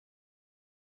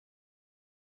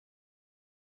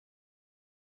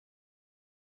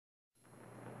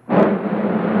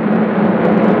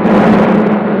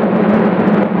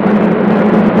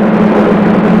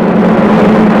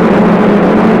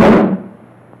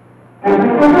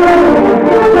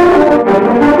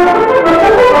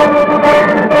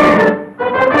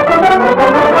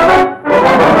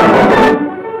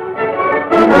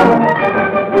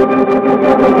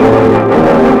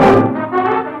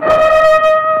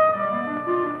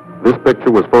This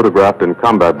picture was photographed in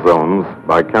combat zones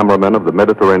by cameramen of the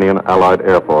Mediterranean Allied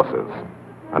Air Forces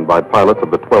and by pilots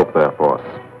of the 12th Air Force,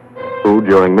 who,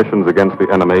 during missions against the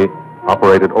enemy,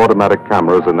 operated automatic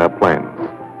cameras in their planes.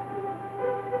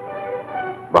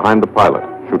 Behind the pilot,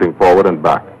 shooting forward and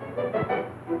back.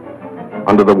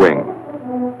 Under the wing.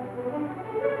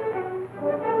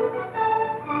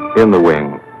 In the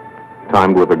wing,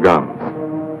 timed with the guns.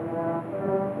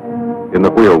 In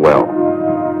the wheel well.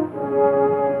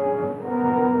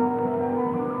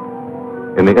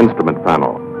 In the instrument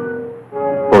panel,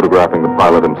 photographing the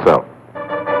pilot himself.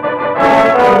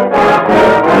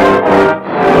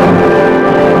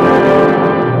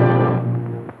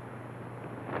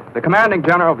 The commanding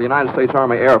general of the United States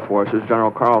Army Air Forces,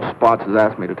 General Carl Spaatz, has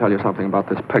asked me to tell you something about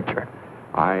this picture.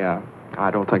 I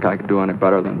don't think I could do any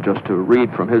better than just to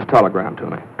read from his telegram to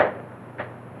me.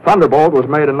 Thunderbolt was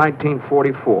made in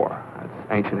 1944. That's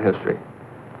ancient history.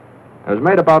 It was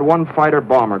made about one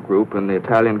fighter-bomber group in the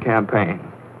Italian campaign.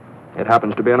 It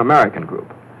happens to be an American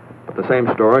group. But the same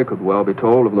story could well be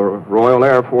told of the Royal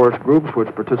Air Force groups which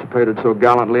participated so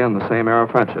gallantly in the same air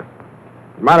offensive.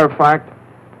 As a matter of fact,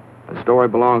 the story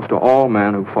belongs to all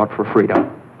men who fought for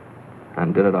freedom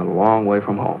and did it a long way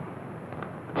from home.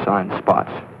 Signed,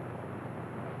 Spaatz.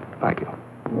 Thank you.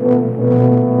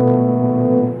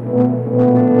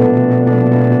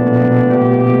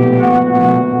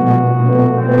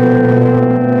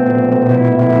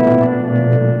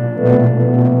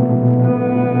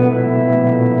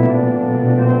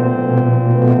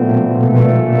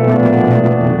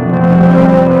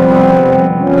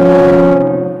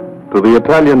 The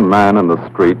Italian man in the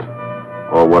street,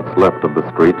 or what's left of the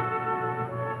street,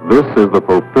 this is the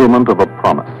fulfillment of a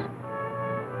promise.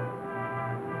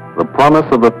 The promise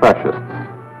of the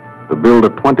fascists to build a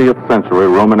 20th century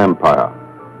Roman Empire,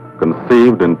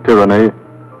 conceived in tyranny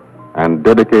and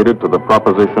dedicated to the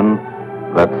proposition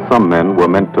that some men were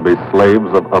meant to be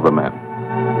slaves of other men.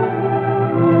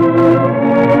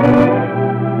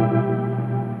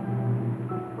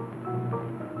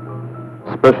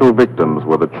 Special victims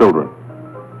were the children.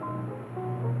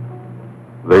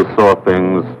 They saw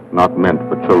things not meant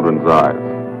for children's eyes.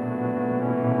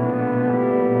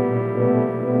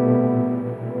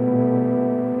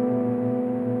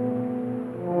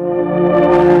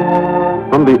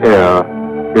 From the air,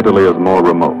 Italy is more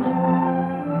remote.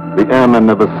 The airman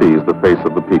never sees the face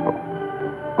of the people,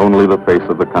 only the face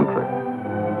of the country.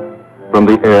 From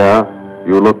the air,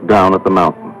 you look down at the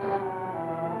mountains.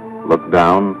 Look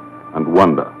down and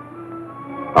wonder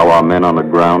how our men on the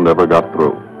ground ever got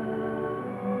through.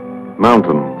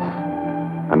 Mountains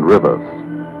and rivers.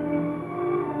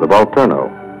 The Volturno,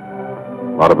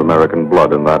 a lot of American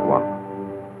blood in that one.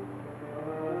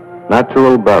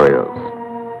 Natural barriers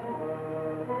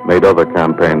made other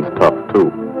campaigns tough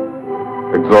too.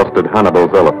 Exhausted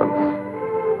Hannibal's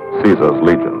elephants, Caesar's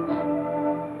legions.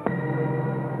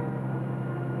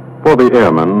 For the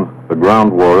airmen, the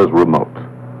ground war is remote.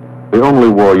 The only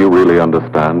war you really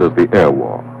understand is the air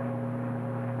war.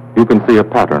 You can see a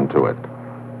pattern to it.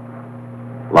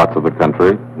 Lots of the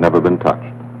country never been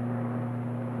touched.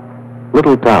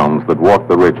 Little towns that walk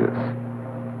the ridges,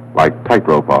 like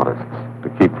tightrope artists to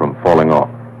keep from falling off.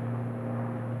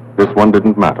 This one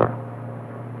didn't matter.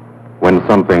 When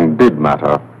something did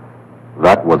matter,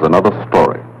 that was another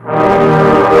story.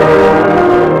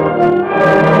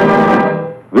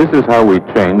 This is how we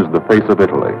changed the face of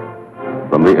Italy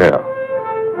from the air.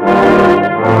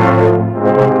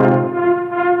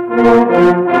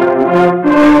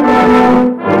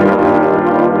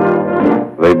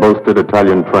 They boasted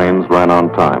Italian trains ran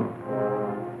on time.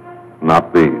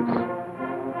 Not these.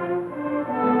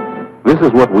 This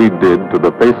is what we did to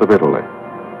the face of Italy.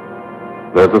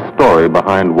 There's a story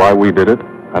behind why we did it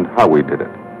and how we did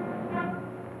it.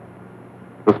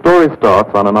 The story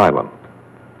starts on an island,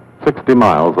 60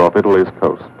 miles off Italy's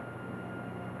coast.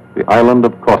 The island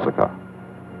of Corsica.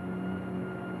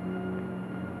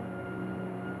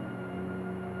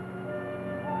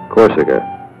 Corsica.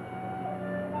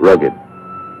 Rugged.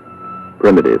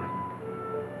 Primitive.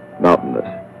 Mountainous.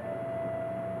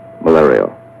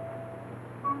 Malarial.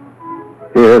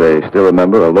 Here they still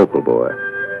remember a local boy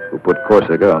who put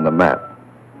Corsica on the map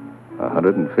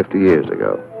 150 years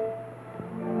ago.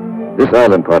 This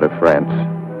island part of France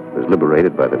was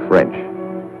liberated by the French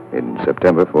in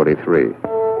September 43.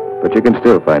 But you can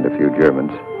still find a few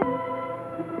Germans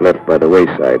left by the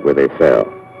wayside where they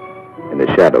fell, in the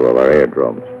shadow of our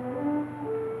aerodromes.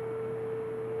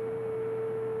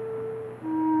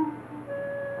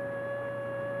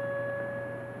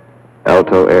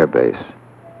 Alto Air Base.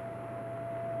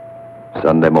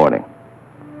 Sunday morning.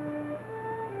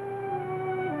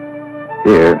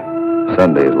 Here,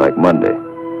 Sunday is like Monday,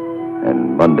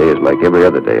 and Monday is like every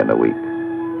other day in the week.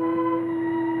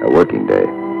 A working day.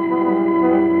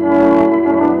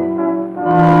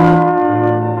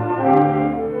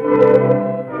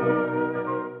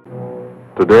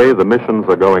 Today, the missions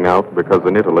are going out because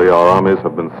in Italy our armies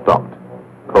have been stopped,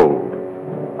 cold,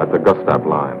 at the Gustav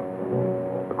Line,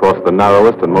 across the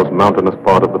narrowest and most mountainous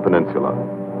part of the peninsula.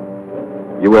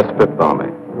 U.S. 5th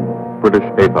Army, British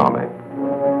 8th Army,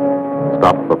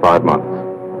 stopped for 5 months.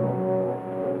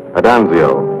 At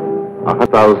Anzio,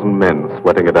 100,000 men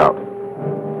sweating it out.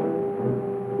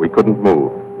 We couldn't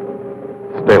move.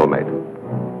 Stalemate.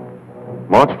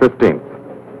 March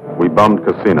 15th, we bombed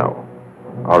Cassino,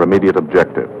 our immediate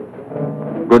objective.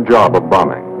 Good job of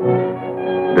bombing.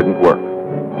 Didn't work.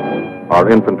 Our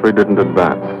infantry didn't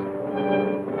advance.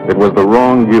 It was the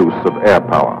wrong use of air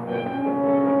power.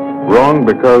 Wrong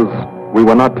because we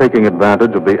were not taking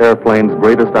advantage of the airplane's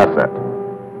greatest asset,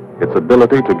 its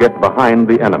ability to get behind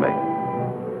the enemy.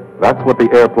 That's what the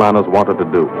air planners wanted to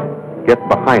do, get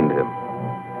behind him.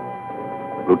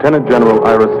 Lieutenant General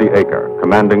Ira C. Aker,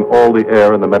 commanding all the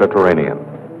air in the Mediterranean,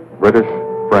 British,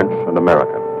 French, and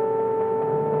American.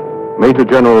 Major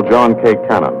General John K.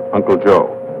 Cannon, Uncle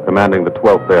Joe, commanding the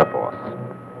 12th Air Force.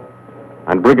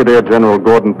 And Brigadier General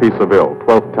Gordon P. Seville,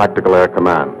 12th Tactical Air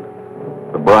Command,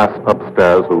 the brass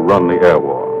upstairs who run the air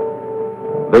war.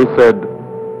 They said,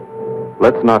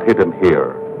 let's not hit him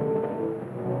here.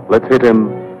 Let's hit him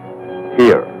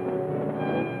here.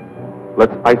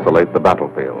 Let's isolate the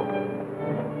battlefield.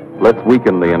 Let's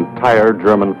weaken the entire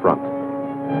German front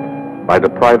by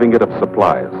depriving it of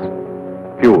supplies,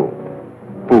 fuel,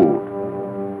 food,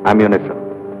 ammunition,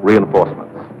 reinforcements.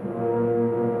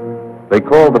 They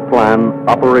call the plan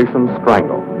Operation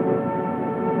Strangle.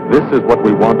 This is what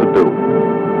we want to do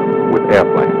with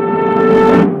airplanes.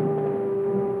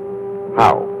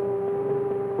 How?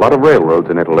 A lot of railroads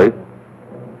in Italy.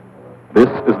 This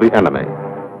is the enemy.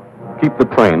 Keep the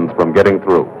trains from getting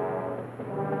through.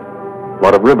 A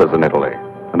lot of rivers in Italy,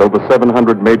 and over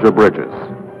 700 major bridges.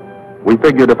 We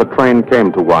figured if a train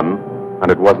came to one, and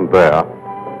it wasn't there,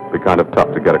 it'd be kind of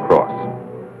tough to get across.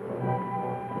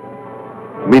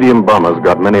 Medium bombers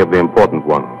got many of the important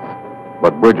ones,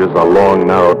 but bridges are long,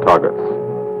 narrow targets,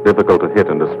 difficult to hit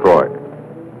and destroy.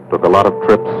 Took a lot of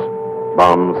trips,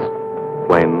 bombs,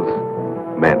 planes,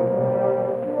 men.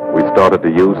 We started to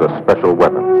use a special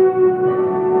weapon.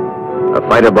 A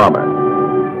fighter bomber,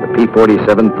 the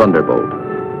P-47 Thunderbolt.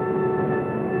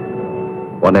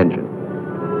 One engine,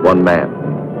 one man,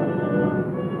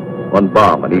 one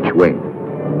bomb on each wing,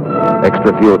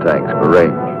 extra fuel tanks for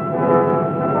range.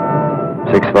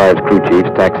 6-5's crew chiefs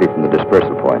taxi from the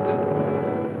dispersal points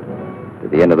to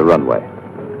the end of the runway.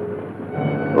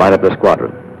 Line up the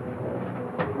squadron.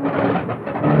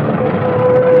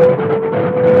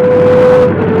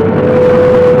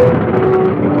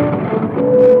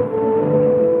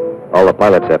 All the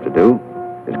pilots have to do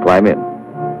is climb in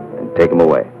and take them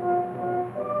away.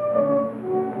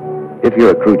 If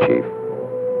you're a crew chief,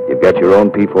 you've got your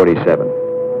own P-47.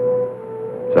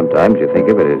 Sometimes you think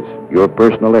of it as your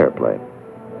personal airplane.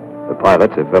 The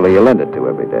pilot's a fellow you lend it to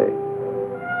every day.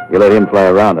 You let him fly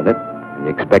around in it, and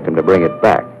you expect him to bring it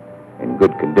back in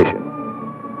good condition.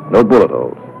 No bullet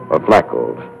holes or flak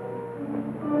holes.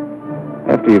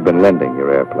 After you've been lending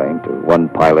your airplane to one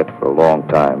pilot for a long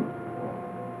time,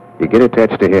 you get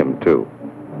attached to him, too.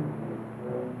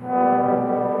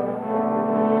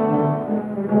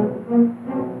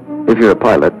 If you're a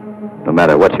pilot, no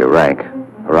matter what your rank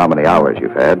or how many hours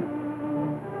you've had,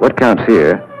 what counts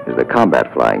here is the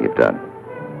combat flying you've done.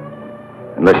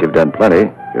 Unless you've done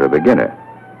plenty, you're a beginner.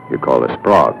 You're called a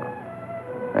sprog.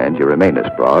 And you remain a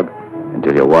sprog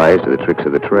until you're wise to the tricks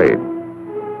of the trade.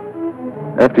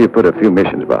 After you put a few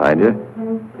missions behind you,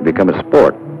 you become a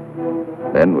sport.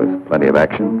 Then, with plenty of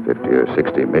action, 50 or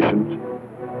 60 missions,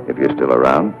 if you're still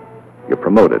around, you're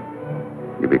promoted.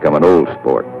 You become an old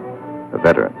sport, a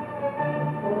veteran.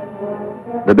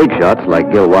 The big shots,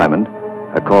 like Gil Wyman,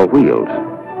 are called wheels.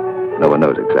 No one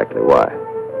knows exactly why.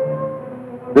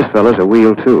 This fella's a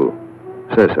wheel, too.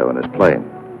 Says so in his plane.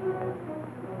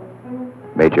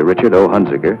 Major Richard O.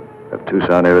 Hunziker of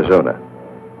Tucson, Arizona.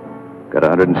 Got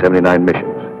 179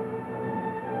 missions.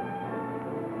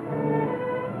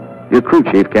 Your crew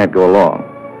chief can't go along,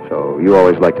 so you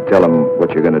always like to tell him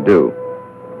what you're going to do.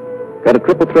 Got a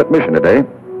triple threat mission today.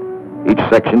 Each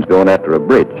section's going after a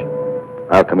bridge.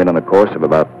 I'll come in on a course of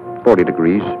about 40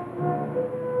 degrees.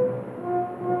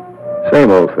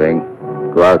 Same old thing.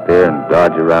 Go out there and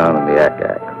dodge around in the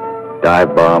ack-ack.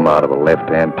 Dive bomb out of a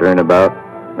left-hand turnabout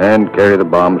and carry the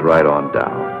bombs right on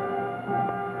down.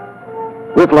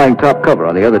 We're flying top cover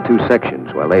on the other two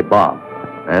sections while they bomb.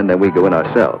 And then we go in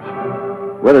ourselves.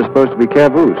 Weather's supposed to be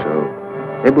cavoo,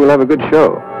 so maybe we'll have a good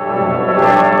show.